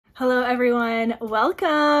Hello everyone,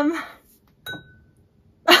 welcome.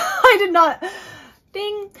 I did not,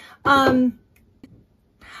 ding.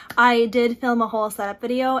 I did film a whole setup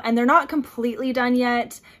video and they're not completely done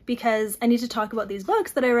yet because I need to talk about these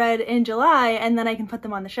books that I read in July and then I can put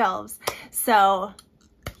them on the shelves. So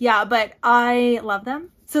yeah, but I love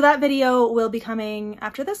them. So that video will be coming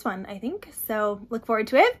after this one, I think. So look forward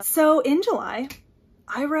to it. So in July,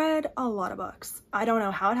 I read a lot of books. I don't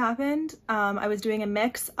know how it happened. I was doing a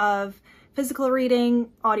mix of physical reading,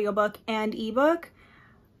 audiobook, and ebook.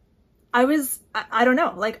 I don't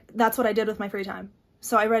know, like that's what I did with my free time.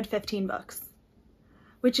 So I read 15 books,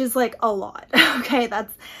 which is like a lot. Okay,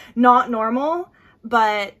 that's not normal,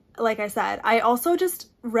 but like I said, I also just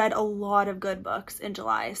read a lot of good books in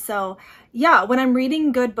July. So yeah, when I'm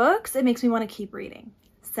reading good books, it makes me want to keep reading.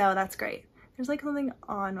 So that's great. There's like something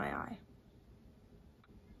on my eye.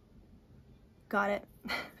 Got it.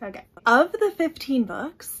 Okay. Of the 15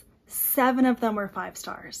 books, 7 of them were 5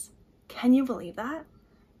 stars. Can you believe that?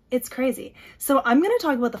 It's crazy. So I'm going to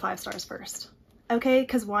talk about the 5 stars first. Okay,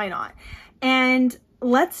 because why not? And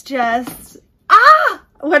let's just,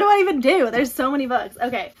 what do I even do? There's so many books.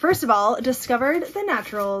 Okay, first of all, discovered The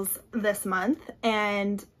Naturals this month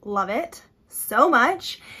and love it so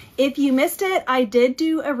much. If you missed it, I did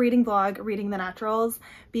do a reading vlog reading The Naturals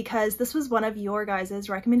because this was one of your guys'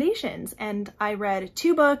 recommendations and I read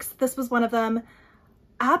 2 books. This was one of them.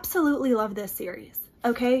 Absolutely love this series.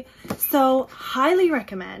 Okay, so highly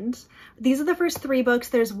recommend. These are the first 3 books.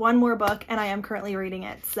 There's one more book and I am currently reading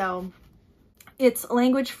it. So it's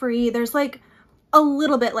language free. There's like a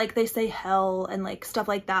little bit like they say hell and like stuff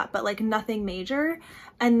like that, but like nothing major.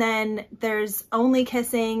 And then there's only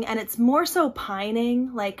kissing and it's more so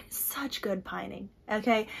pining, like such good pining.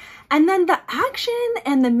 Okay. And then the action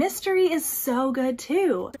and the mystery is so good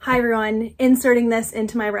too. Hi everyone, inserting this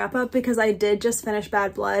into my wrap up because I did just finish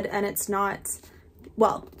Bad Blood and it's not,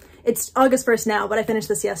 well, it's August 1st now, but I finished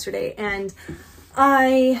this yesterday and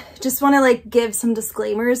I just want to like give some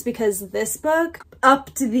disclaimers because this book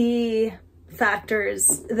upped the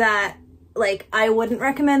factors that like I wouldn't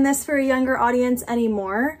recommend this for a younger audience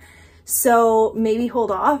anymore. So maybe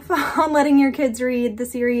hold off on letting your kids read the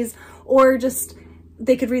series, or just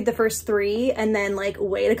they could read the first 3 and then like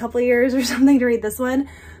wait a couple of years or something to read this one,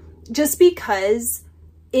 just because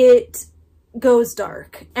it goes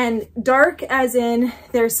dark. And dark as in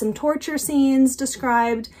there's some torture scenes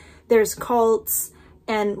described, there's cults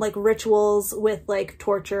and like rituals with like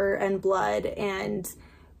torture and blood and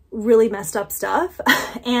really messed up stuff.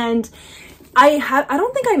 And I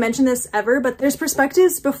don't think I mentioned this ever, but there's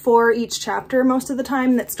perspectives before each chapter most of the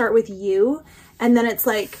time that start with you, and then it's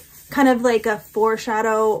like kind of like a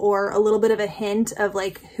foreshadow or a little bit of a hint of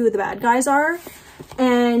like who the bad guys are.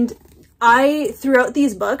 And I, throughout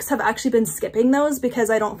these books, have actually been skipping those because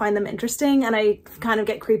I don't find them interesting and I kind of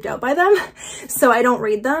get creeped out by them. So I don't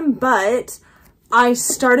read them, but I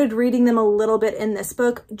started reading them a little bit in this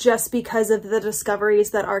book just because of the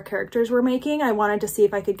discoveries that our characters were making. I wanted to see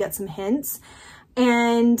if I could get some hints.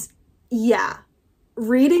 And yeah,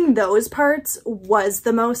 reading those parts was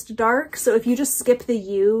the most dark. So if you just skip the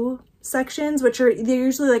you sections, which are they're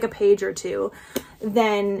usually like a page or 2,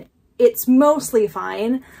 then it's mostly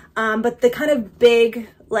fine. But the kind of big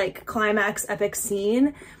like climax epic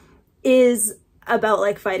scene is about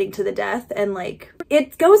like fighting to the death and like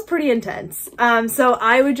it goes pretty intense. So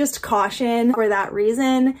I would just caution for that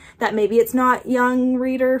reason that maybe it's not young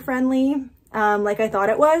reader friendly like I thought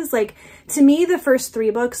it was. Like to me, the first 3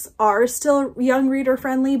 books are still young reader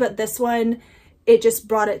friendly, but this one, it just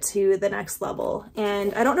brought it to the next level.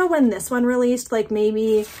 And I don't know when this one released, like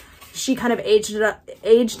maybe she kind of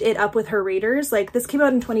aged it up with her readers. Like this came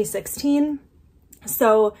out in 2016.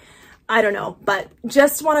 So I don't know, but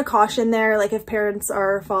just want to caution there, like if parents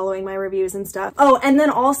are following my reviews and stuff. Oh, and then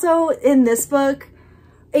also in this book,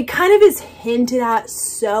 it kind of is hinted at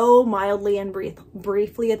so mildly and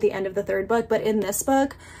briefly at the end of the 3rd book, but in this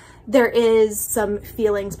book, there is some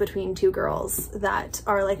feelings between 2 girls that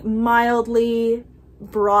are like mildly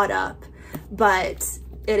brought up, but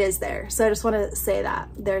it is there. So I just want to say that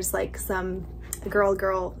there's like some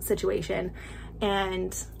girl-girl situation,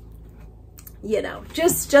 and you know,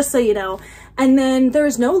 just so you know. And then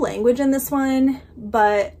there's no language in this one,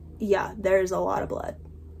 but yeah, there's a lot of blood.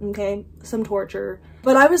 Okay, some torture,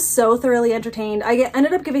 but I was so thoroughly entertained. I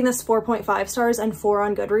ended up giving this 4.5 stars and 4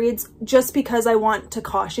 on Goodreads just because I want to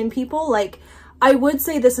caution people. Like I would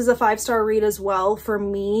say this is a 5-star read as well for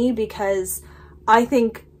me because I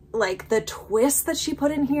think like the twists that she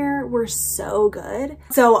put in here were so good.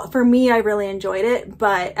 So for me, I really enjoyed it,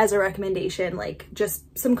 but as a recommendation, like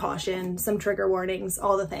just some caution, some trigger warnings,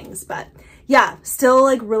 all the things. But yeah, still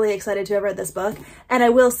like really excited to have read this book. And I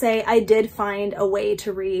will say I did find a way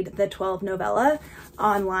to read the 12 novella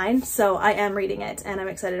online. So I am reading it and I'm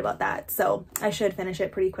excited about that. So I should finish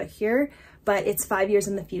it pretty quick here, but it's 5 years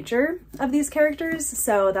in the future of these characters.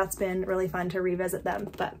 So that's been really fun to revisit them.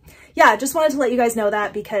 But yeah, just wanted to let you guys know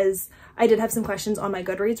that because I did have some questions on my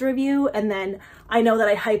Goodreads review. And then I know that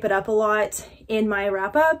I hype it up a lot in my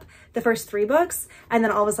wrap up, the first 3 books. And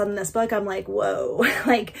then all of a sudden this book, I'm like, whoa,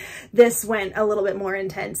 like this went a little bit more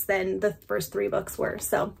intense than the first 3 books were.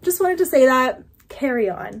 So just wanted to say that. Carry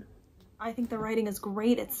on. I think the writing is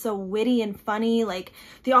great. It's so witty and funny. Like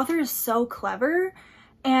the author is so clever.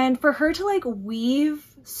 And for her to like weave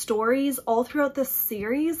stories all throughout this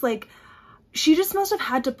series, like she just must have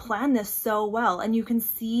had to plan this so well. And you can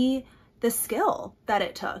see the skill that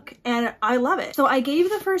it took. And I love it. So I gave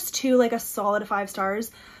the first 2 like a solid 5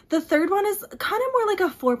 stars. The third one is kind of more like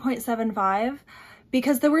a 4.75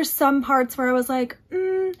 because there were some parts where I was like,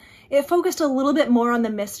 it focused a little bit more on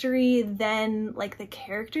the mystery than like the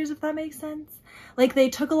characters, if that makes sense. Like they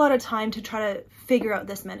took a lot of time to try to figure out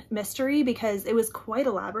this mystery because it was quite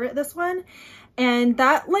elaborate, this one. And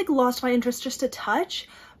that like lost my interest just a touch.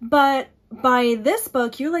 But by this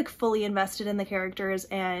book, you're like fully invested in the characters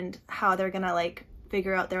and how they're gonna like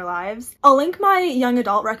figure out their lives. I'll link my young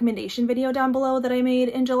adult recommendation video down below that I made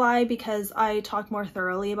in July because I talk more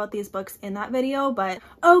thoroughly about these books in that video. But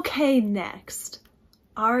okay, next.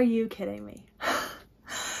 Are you kidding me?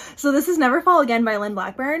 So this is Never Fall Again by Lynn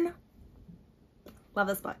Blackburn. Love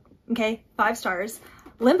this book. Okay, 5 stars.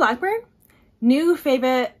 Lynn Blackburn, new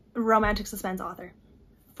favorite romantic suspense author.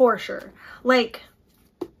 For sure. Like,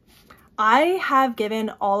 I have given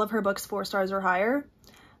all of her books 4 stars or higher,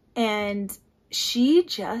 and she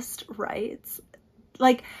just writes.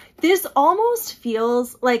 Like, this almost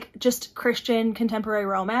feels like just Christian contemporary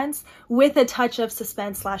romance with a touch of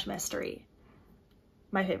suspense / mystery.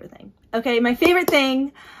 My favorite thing. Okay, my favorite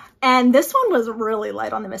thing. And this one was really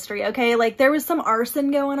light on the mystery, okay? Like there was some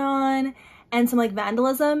arson going on and some like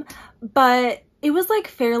vandalism, but it was like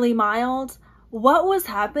fairly mild. What was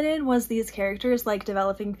happening was these characters like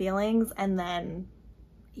developing feelings and then,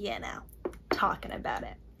 you know, talking about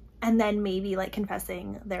it. And then maybe like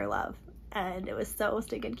confessing their love. And it was so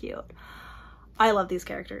stinking cute. I love these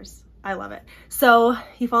characters. I love it. So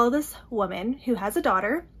you follow this woman who has a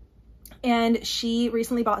daughter, and she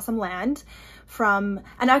recently bought some land from,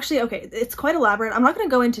 and actually, okay, it's quite elaborate. I'm not going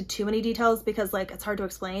to go into too many details because like it's hard to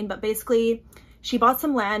explain, but basically she bought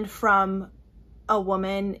some land from a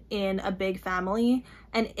woman in a big family.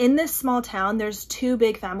 And in this small town, there's 2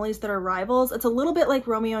 big families that are rivals. It's a little bit like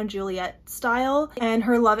Romeo and Juliet style. And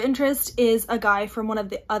her love interest is a guy from one of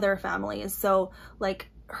the other families. So like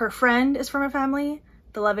her friend is from a family,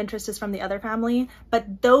 the love interest is from the other family,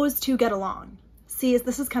 but those 2 get along. See,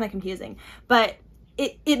 this is kind of confusing, but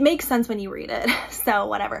it makes sense when you read it, so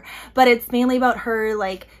whatever. But it's mainly about her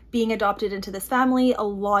like being adopted into this family, a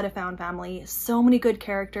lot of found family, so many good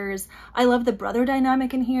characters. I love the brother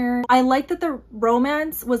dynamic in here. I like that the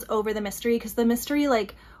romance was over the mystery because the mystery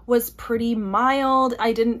like was pretty mild.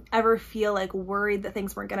 I didn't ever feel like worried that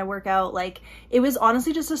things weren't gonna work out. Like it was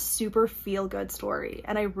honestly just a super feel-good story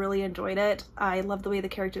and I really enjoyed it. I love the way the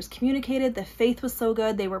characters communicated. The faith was so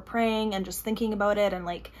good. They were praying and just thinking about it, and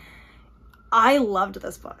like I loved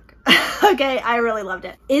this book. Okay, I really loved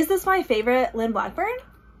it. Is this my favorite Lynn Blackburn?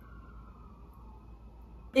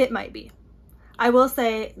 It might be. I will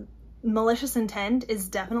say Malicious Intent is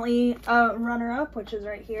definitely a runner-up, which is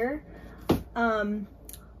right here.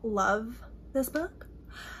 Love this book,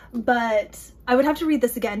 but I would have to read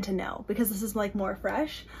this again to know because this is like more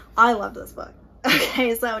fresh. I love this book.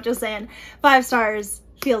 Okay, so just saying, 5 stars,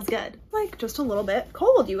 feels good. Like just a little bit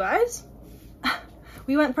cold, you guys.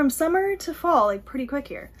 We went from summer to fall like pretty quick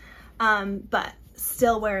here, but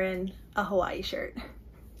still wearing a Hawaii shirt.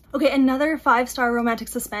 Okay, another 5-star romantic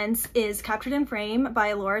suspense is Captured in Frame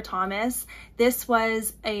by Laura Thomas. This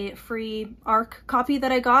was a free ARC copy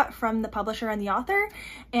that I got from the publisher and the author,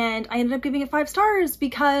 and I ended up giving it 5 stars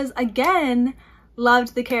because, again,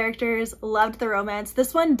 loved the characters, loved the romance.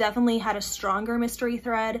 This one definitely had a stronger mystery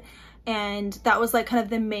thread, and that was like kind of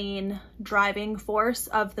the main driving force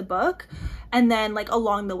of the book. And then like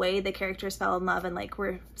along the way, the characters fell in love and like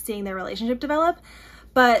we're seeing their relationship develop.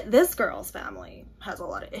 But this girl's family has a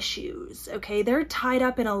lot of issues, okay? They're tied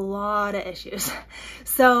up in a lot of issues.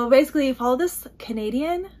 So basically you follow this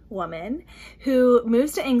Canadian woman who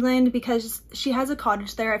moves to England because she has a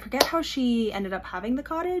cottage there. I forget how she ended up having the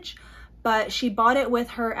cottage, but she bought it with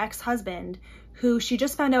her ex-husband who she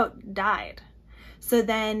just found out died. So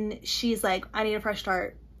then she's like, I need a fresh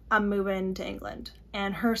start. I'm moving to England.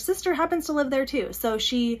 And her sister happens to live there too. So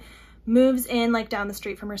she moves in like down the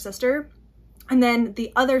street from her sister. And then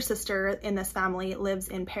the other sister in this family lives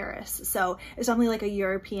in Paris. So it's definitely like a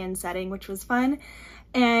European setting, which was fun.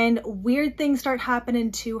 And weird things start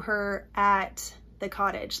happening to her at the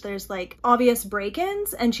cottage. There's like obvious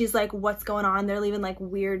break-ins and she's like, what's going on? They're leaving like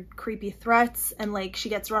weird, creepy threats, and like she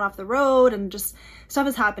gets run off the road and just stuff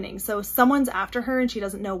is happening. So someone's after her and she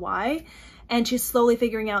doesn't know why. And she's slowly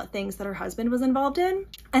figuring out things that her husband was involved in.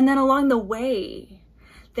 And then along the way,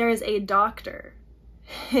 there is a doctor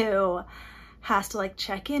who has to like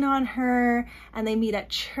check in on her, and they meet at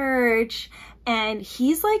church, and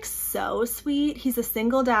he's like so sweet. He's a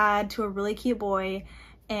single dad to a really cute boy,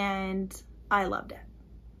 and I loved it.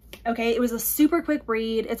 Okay, it was a super quick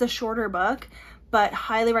read. It's a shorter book, but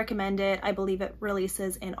highly recommend it. I believe it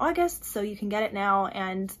releases in August, so you can get it now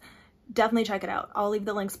and definitely check it out. I'll leave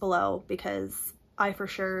the links below because I for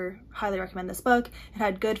sure highly recommend this book. It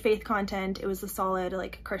had good faith content. It was a solid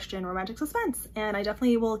like Christian romantic suspense, and I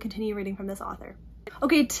definitely will continue reading from this author.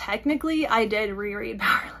 Okay, technically I did reread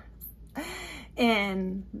Powerless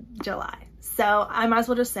in July, so I might as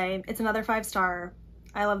well just say it's another 5-star.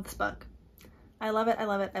 I love this book. I love it, I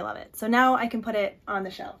love it, I love it. So now I can put it on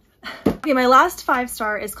the shelf. Okay, my last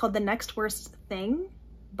 5-star is called The Next Worst Thing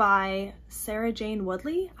by Sara Jane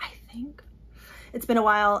Woodley, I think. It's been a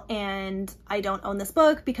while and I don't own this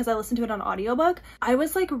book because I listened to it on audiobook. I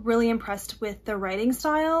was like really impressed with the writing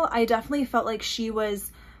style. I definitely felt like she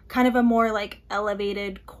was kind of a more like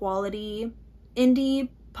elevated quality indie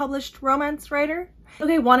published romance writer.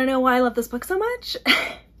 Okay, want to know why I love this book so much?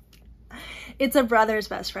 It's a brother's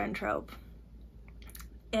best friend trope.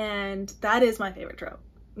 And that is my favorite trope,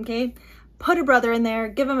 okay? Put a brother in there,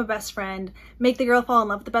 give him a best friend, make the girl fall in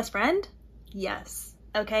love with the best friend? Yes,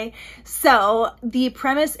 okay? So the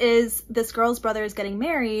premise is this girl's brother is getting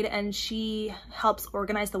married and she helps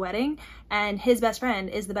organize the wedding, and his best friend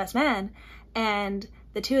is the best man, and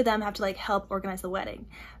the two of them have to like help organize the wedding.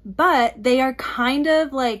 But they are kind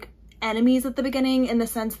of like enemies at the beginning in the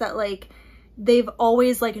sense that like they've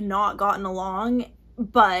always like not gotten along,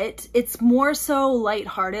 but it's more so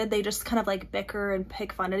lighthearted. They just kind of like bicker and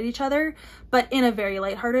pick fun at each other, but in a very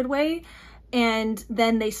lighthearted way. And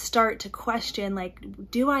then they start to question like,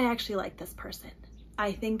 do I actually like this person?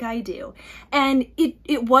 I think I do. And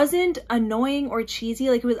it wasn't annoying or cheesy.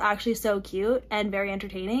 Like, it was actually so cute and very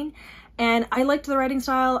entertaining. And I liked the writing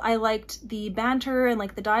style. I liked the banter and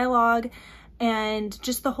like the dialogue and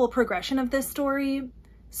just the whole progression of this story.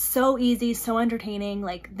 So easy, so entertaining.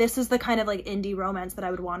 Like, this is the kind of like indie romance that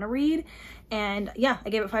I would want to read. And yeah, I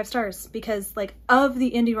gave it 5 stars because like of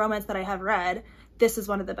the indie romance that I have read, this is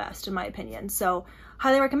one of the best in my opinion. So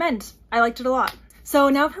highly recommend. I liked it a lot. So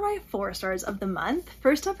now for my 4 stars of the month.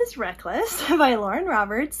 First up is Reckless by Lauren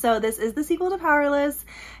Roberts. So this is the sequel to Powerless,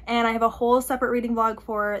 and I have a whole separate reading vlog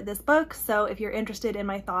for this book. So if you're interested in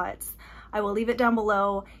my thoughts, I will leave it down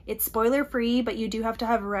below. It's spoiler free, but you do have to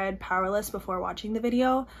have read Powerless before watching the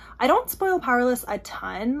video. I don't spoil Powerless a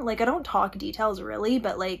ton. Like, I don't talk details really,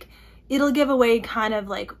 but like it'll give away kind of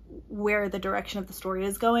like where the direction of the story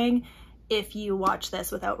is going if you watch this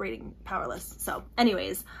without reading Powerless. So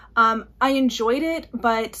anyways, I enjoyed it,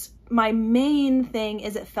 but my main thing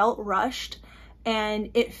is it felt rushed, and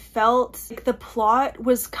it felt like the plot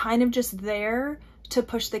was kind of just there to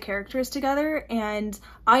push the characters together. And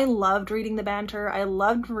I loved reading the banter. I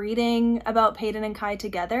loved reading about Peyton and Kai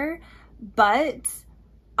together, but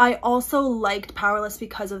I also liked Powerless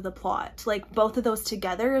because of the plot. Like, both of those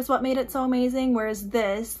together is what made it so amazing. Whereas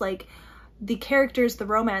this, like, the characters, the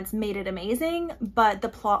romance made it amazing, but the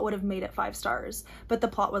plot would have made it 5 stars. But the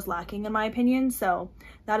plot was lacking in my opinion. So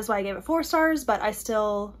that is why I gave it 4 stars, but I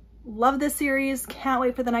still love this series. Can't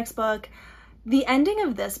wait for the next book. The ending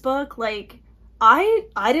of this book, like, I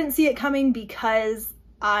didn't see it coming because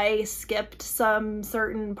I skipped some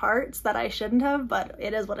certain parts that I shouldn't have, but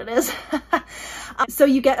it is what it is. So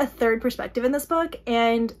you get a third perspective in this book,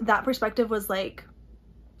 and that perspective was like,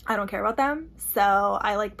 I don't care about them. So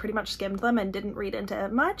I like pretty much skimmed them and didn't read into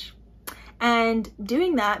it much. And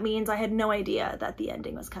doing that means I had no idea that the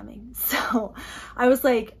ending was coming. So I was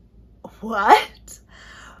like, what?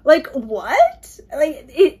 Like, what?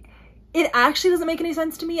 Like, it actually doesn't make any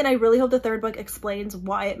sense to me, and I really hope the third book explains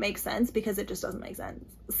why it makes sense, because it just doesn't make sense.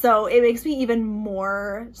 So it makes me even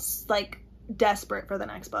more like desperate for the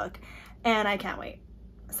next book, and I can't wait.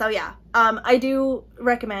 So yeah, I do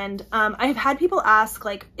recommend. I've had people ask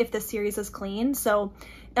like if this series is clean, so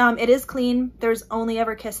it is clean. There's only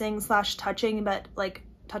ever kissing / touching, but like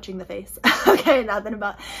touching the face. Okay,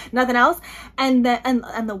 nothing else, and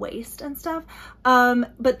the waist and stuff.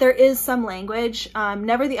 But there is some language,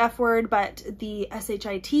 never the F word, but the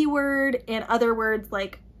shit word and other words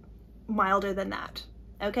like milder than that.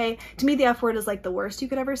 Okay, to me the F word is like the worst you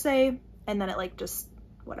could ever say, and then it like just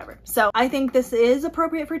whatever. So I think this is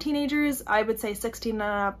appropriate for teenagers. I would say 16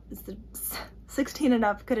 and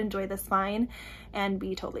up could enjoy this fine and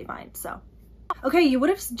be totally fine. So okay, you would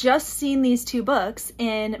have just seen these two books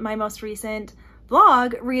in my most recent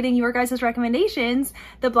vlog reading your guys' recommendations.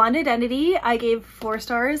 The Blonde Identity I gave 4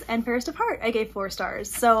 stars, and Fairest of Heart I gave 4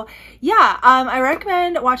 stars. So yeah, I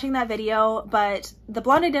recommend watching that video. But The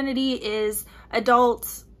Blonde Identity is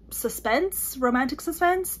adult suspense, romantic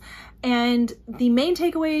suspense, and the main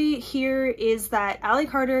takeaway here is that Ally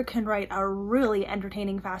Carter can write a really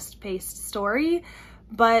entertaining, fast-paced story,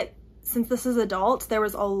 but since this is adult, there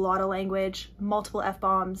was a lot of language, multiple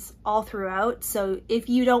F-bombs all throughout, so if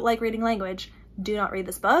you don't like reading language, do not read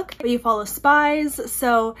this book. But you follow spies,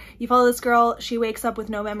 so you follow this girl, she wakes up with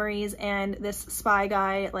no memories, and this spy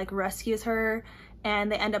guy like rescues her,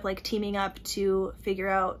 and they end up like teaming up to figure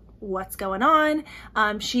out what's going on.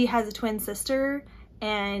 She has a twin sister,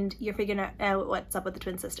 and you're figuring out what's up with the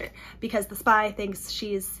twin sister because the spy thinks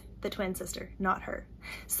she's the twin sister, not her.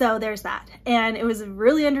 So there's that. And it was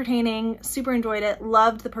really entertaining, super enjoyed it,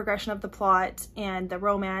 loved the progression of the plot and the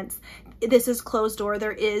romance. This is closed door.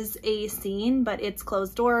 There is a scene, but it's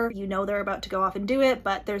closed door. You know they're about to go off and do it,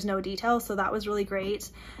 but there's no details, so that was really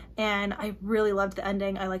great. And I really loved the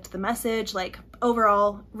ending. I liked the message. Like,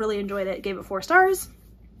 overall, really enjoyed it. Gave it 4 stars.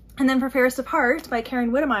 And then for Fairest of Heart by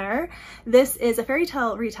Karen Witemeyer, this is a fairy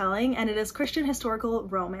tale retelling, and it is Christian historical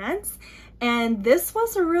romance. And this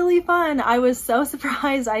was really fun. I was so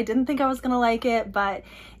surprised. I didn't think I was gonna like it, but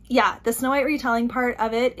yeah, the Snow White retelling part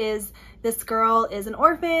of it is this girl is an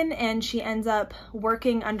orphan, and she ends up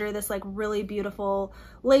working under this like really beautiful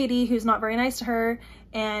lady who's not very nice to her,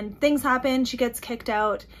 and things happen. She gets kicked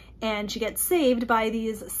out, and she gets saved by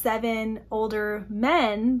these 7 older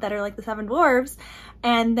men that are like the 7 dwarves.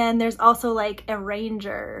 And then there's also like a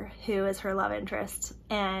ranger who is her love interest.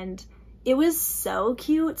 And it was so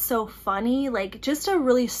cute, so funny, like just a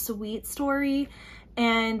really sweet story.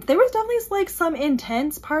 And there was definitely like some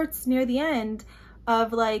intense parts near the end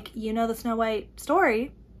of like, you know, the Snow White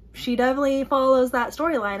story. She definitely follows that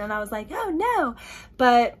storyline, and I was like, oh no.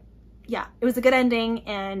 But yeah, it was a good ending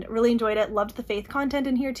and really enjoyed it. Loved the faith content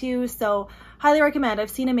in here too, so highly recommend. I've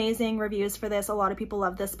seen amazing reviews for this. A lot of people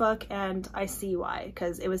love this book, and I see why,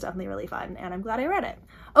 because it was definitely really fun, and I'm glad I read it.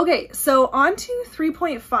 Okay, so on to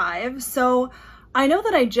 3.5. So I know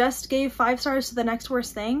that I just gave 5 stars to The Next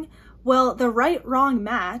Worst Thing. Well, The Right Wrong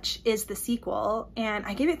Match is the sequel, and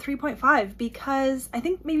I gave it 3.5 because I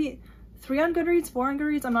think maybe 3 on Goodreads, 4 on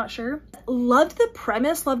Goodreads, I'm not sure. Loved the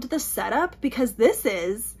premise, loved the setup, because this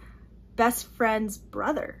is best friend's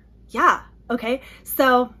brother. Yeah, okay.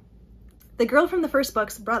 So the girl from the first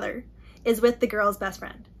book's brother is with the girl's best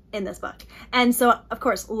friend in this book. And so, of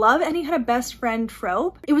course, love any kind of best friend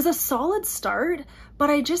trope. It was a solid start, but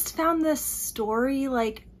I just found this story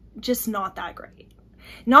like just not that great.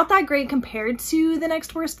 Not that great compared to The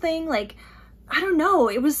Next Worst Thing. Like, I don't know,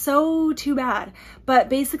 it was so too bad. But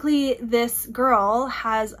basically this girl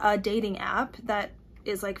has a dating app that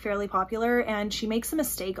is like fairly popular, and she makes a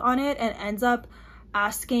mistake on it and ends up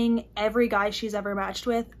asking every guy she's ever matched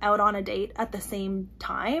with out on a date at the same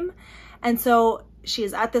time. And so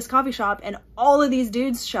she's at this coffee shop, and all of these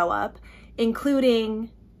dudes show up, including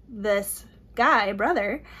this guy,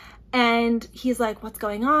 brother, and he's like, what's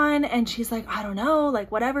going on? And she's like, I don't know,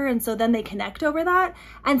 like whatever. And so then they connect over that.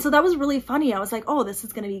 And so that was really funny. I was like, oh, this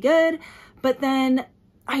is gonna be good. But then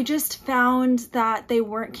I just found that they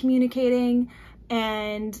weren't communicating,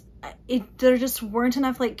 and there just weren't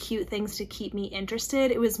enough like cute things to keep me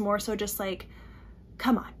interested. It was more so just like,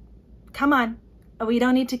 come on, we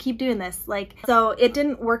don't need to keep doing this. Like, so it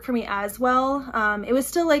didn't work for me as well. It was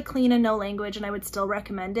still like clean and no language, and I would still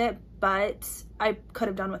recommend it, but I could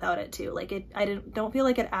have done without it too. Like I don't feel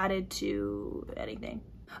like it added to anything.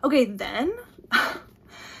 Okay, then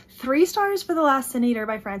 3 stars for The Last Sin Eater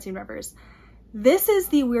by Francine Rivers. This is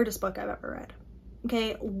the weirdest book I've ever read.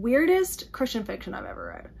 Okay, weirdest Christian fiction I've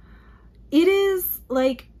ever read. It is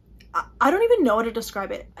like, I don't even know how to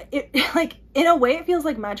describe it. It like, in a way it feels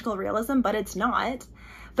like magical realism, but it's not.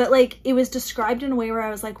 But like, it was described in a way where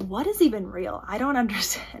I was like, what is even real? I don't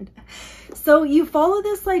understand. So you follow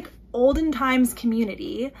this like olden times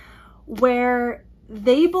community where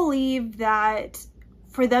they believe that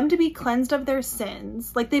for them to be cleansed of their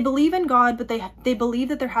sins, like they believe in God, but they believe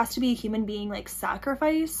that there has to be a human being like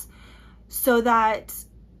sacrifice, so that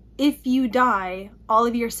if you die, all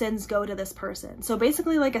of your sins go to this person. So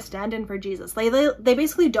basically like a stand-in for Jesus. They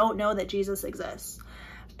basically don't know that Jesus exists.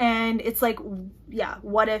 And it's like, yeah,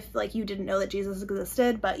 what if like you didn't know that Jesus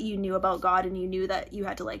existed, but you knew about God and you knew that you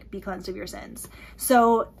had to like be cleansed of your sins?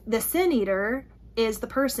 So the sin eater is the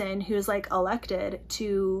person who's like elected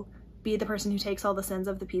to be the person who takes all the sins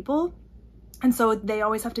of the people. And so they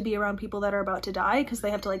always have to be around people that are about to die because they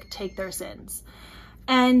have to like take their sins.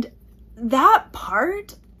 And that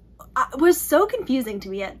part was so confusing to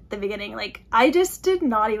me at the beginning. Like, I just did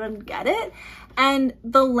not even get it. And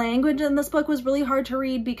the language in this book was really hard to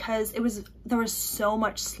read because there was so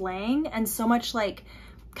much slang and so much like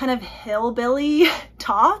kind of hillbilly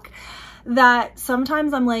talk that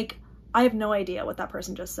sometimes I'm like, I have no idea what that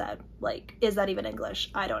person just said. Like, is that even English?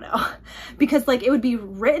 I don't know. Because like it would be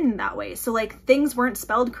written that way. So like things weren't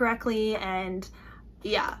spelled correctly, and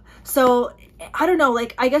yeah. So I don't know,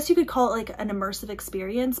 like I guess you could call it like an immersive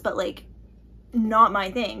experience, but like not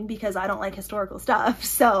my thing because I don't like historical stuff.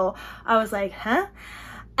 So I was like, huh?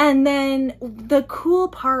 And then the cool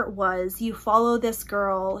part was you follow this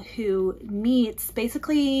girl who meets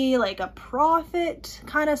basically like a prophet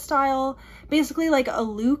kind of style, basically like a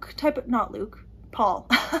Luke type, not Luke, Paul,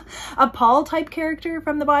 a Paul type character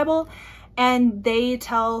from the Bible. And they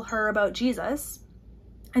tell her about Jesus.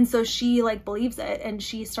 And so she like believes it, and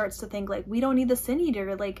she starts to think like, we don't need the sin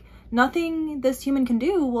eater. Like nothing this human can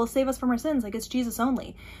do will save us from our sins. Like it's Jesus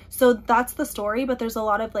only. So that's the story. But there's a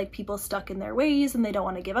lot of like people stuck in their ways and they don't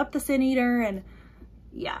want to give up the sin eater. And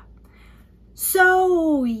yeah.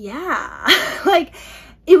 So yeah, like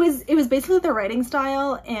it was basically the writing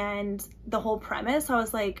style and the whole premise. I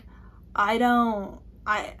was like,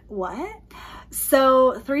 what?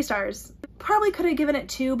 So 3 stars. Probably could have given it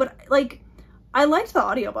 2, but like, I liked the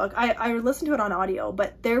audiobook. I listened to it on audio,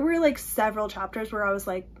 but there were like several chapters where I was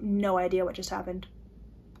like, no idea what just happened.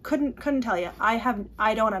 Couldn't tell you.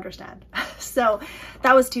 I don't understand. So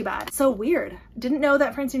that was too bad. So weird. Didn't know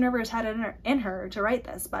that Francine Rivers had it in her to write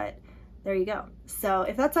this, but there you go. So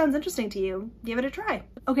if that sounds interesting to you, give it a try.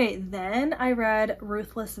 Okay, then I read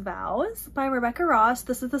Ruthless Vows by Rebecca Ross.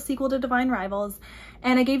 This is the sequel to Divine Rivals,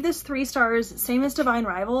 and I gave this 3 stars, same as Divine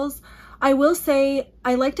Rivals. I will say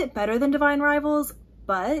I liked it better than Divine Rivals,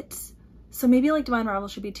 but so maybe like Divine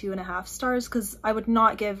Rivals should be 2.5 stars, because I would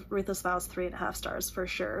not give Ruthless Vows 3.5 stars for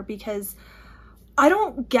sure, because I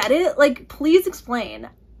don't get it. Like, please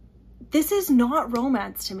explain. This is not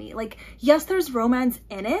romance to me. Like, yes, there's romance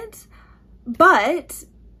in it, but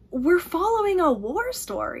we're following a war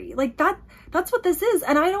story. Like that's what this is,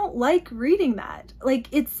 and I don't like reading that. Like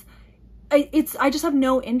I just have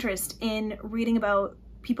no interest in reading about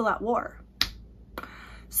people at war.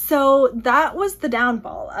 So that was the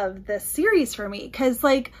downfall of this series for me, because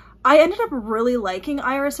like I ended up really liking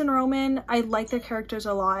Iris and Roman. I like their characters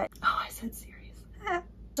a lot. Oh, I said series.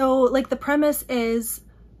 So like the premise is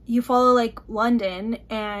you follow like London,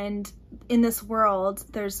 and in this world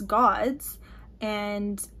there's gods,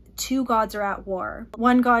 and 2 gods are at war.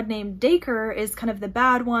 One god named Dacre is kind of the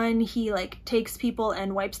bad one. He like takes people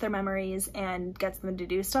and wipes their memories and gets them to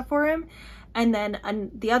do stuff for him. And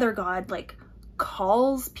then the other god like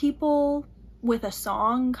calls people with a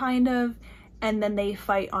song kind of, and then they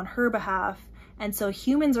fight on her behalf. And so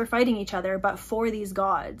humans are fighting each other, but for these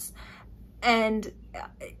gods. And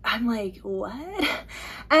I'm like, what?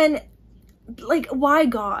 And like, why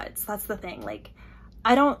gods? That's the thing. Like,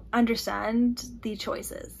 I don't understand the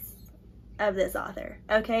choices of this author,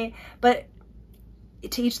 okay? But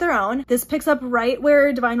to each their own. This picks up right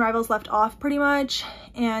where Divine Rivals left off pretty much,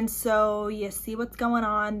 and so you see what's going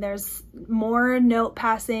on. There's more note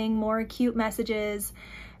passing, more cute messages,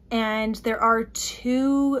 and there are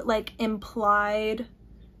 2 like implied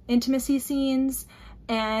intimacy scenes,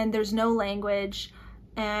 and there's no language,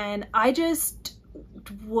 and I just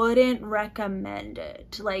wouldn't recommend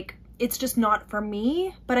it. Like, it's just not for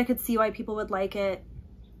me, but I could see why people would like it.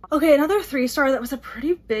 Okay, another 3-star that was a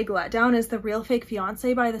pretty big letdown is The Real Fake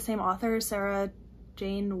Fiancé by the same author, Sara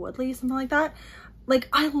Jane Woodley, something like that. Like,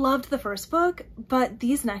 I loved the first book, but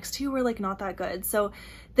these next 2 were like not that good. So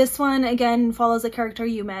this one again follows a character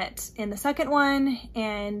you met in the second one,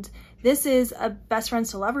 and this is a best friends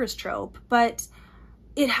to lovers trope, but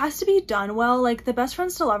it has to be done well. Like the best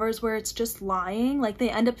friends to lovers where it's just lying, like they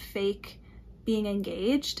end up fake being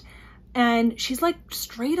engaged, and she's like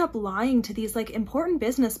straight up lying to these like important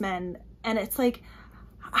businessmen, and it's like,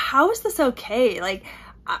 how is this okay? Like,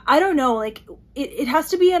 I don't know, like it has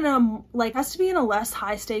to be in a less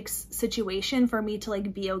high stakes situation for me to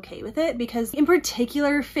like be okay with it, because in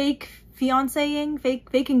particular fake fiancéing,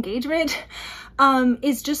 fake engagement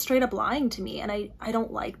is just straight up lying to me, and I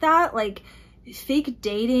don't like that. Like, fake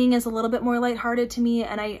dating is a little bit more lighthearted to me,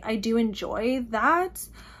 and I do enjoy that,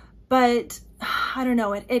 but I don't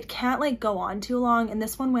know, it can't like go on too long, and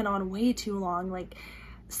this one went on way too long. Like,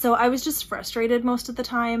 so I was just frustrated most of the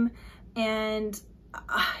time, and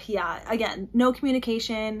yeah, again, no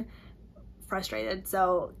communication, frustrated.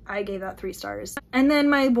 So I gave that 3 stars. And then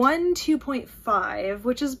my 2.5,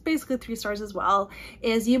 which is basically 3 stars as well,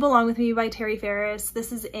 is You Belong With Me by Tari Faris.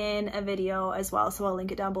 This is in a video as well, so I'll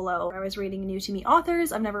link it down below. I was reading new to me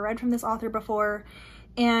authors. I've never read from this author before,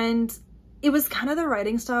 and it was kind of the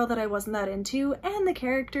writing style that I wasn't that into, and the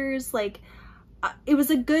characters, like, it was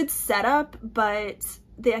a good setup, but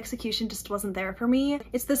the execution just wasn't there for me.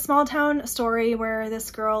 It's this small town story where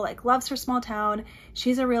this girl like loves her small town.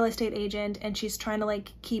 She's a real estate agent and she's trying to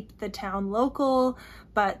like keep the town local,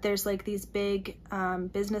 but there's like these big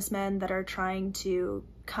businessmen that are trying to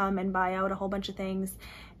come and buy out a whole bunch of things.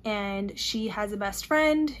 And she has a best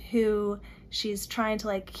friend who she's trying to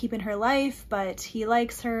like keep in her life, but he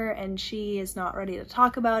likes her and she is not ready to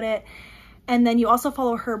talk about it. And then you also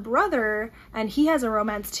follow her brother, and he has a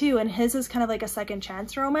romance too, and his is kind of like a second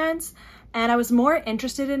chance romance. And I was more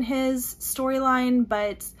interested in his storyline,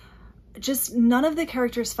 but just none of the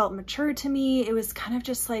characters felt mature to me. It was kind of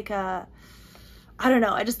just like a, I don't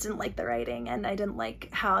know, I just didn't like the writing, and I didn't like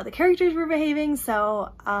how the characters were behaving,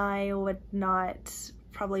 so I would not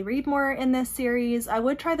probably read more in this series. I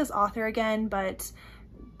would try this author again, but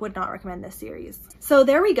would not recommend this series. So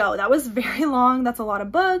there we go. That was very long. That's a lot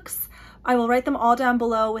of books. I will write them all down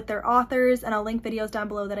below with their authors, and I'll link videos down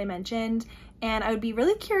below that I mentioned. And I would be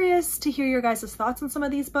really curious to hear your guys' thoughts on some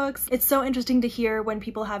of these books. It's so interesting to hear when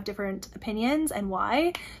people have different opinions and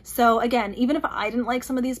why. So again, even if I didn't like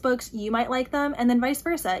some of these books, you might like them, and then vice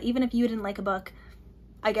versa. Even if you didn't like a book,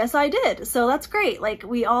 I guess I did. So that's great. Like,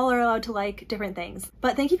 we all are allowed to like different things.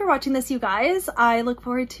 But thank you for watching this, you guys. I look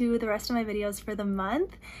forward to the rest of my videos for the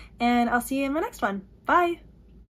month, and I'll see you in my next one. Bye!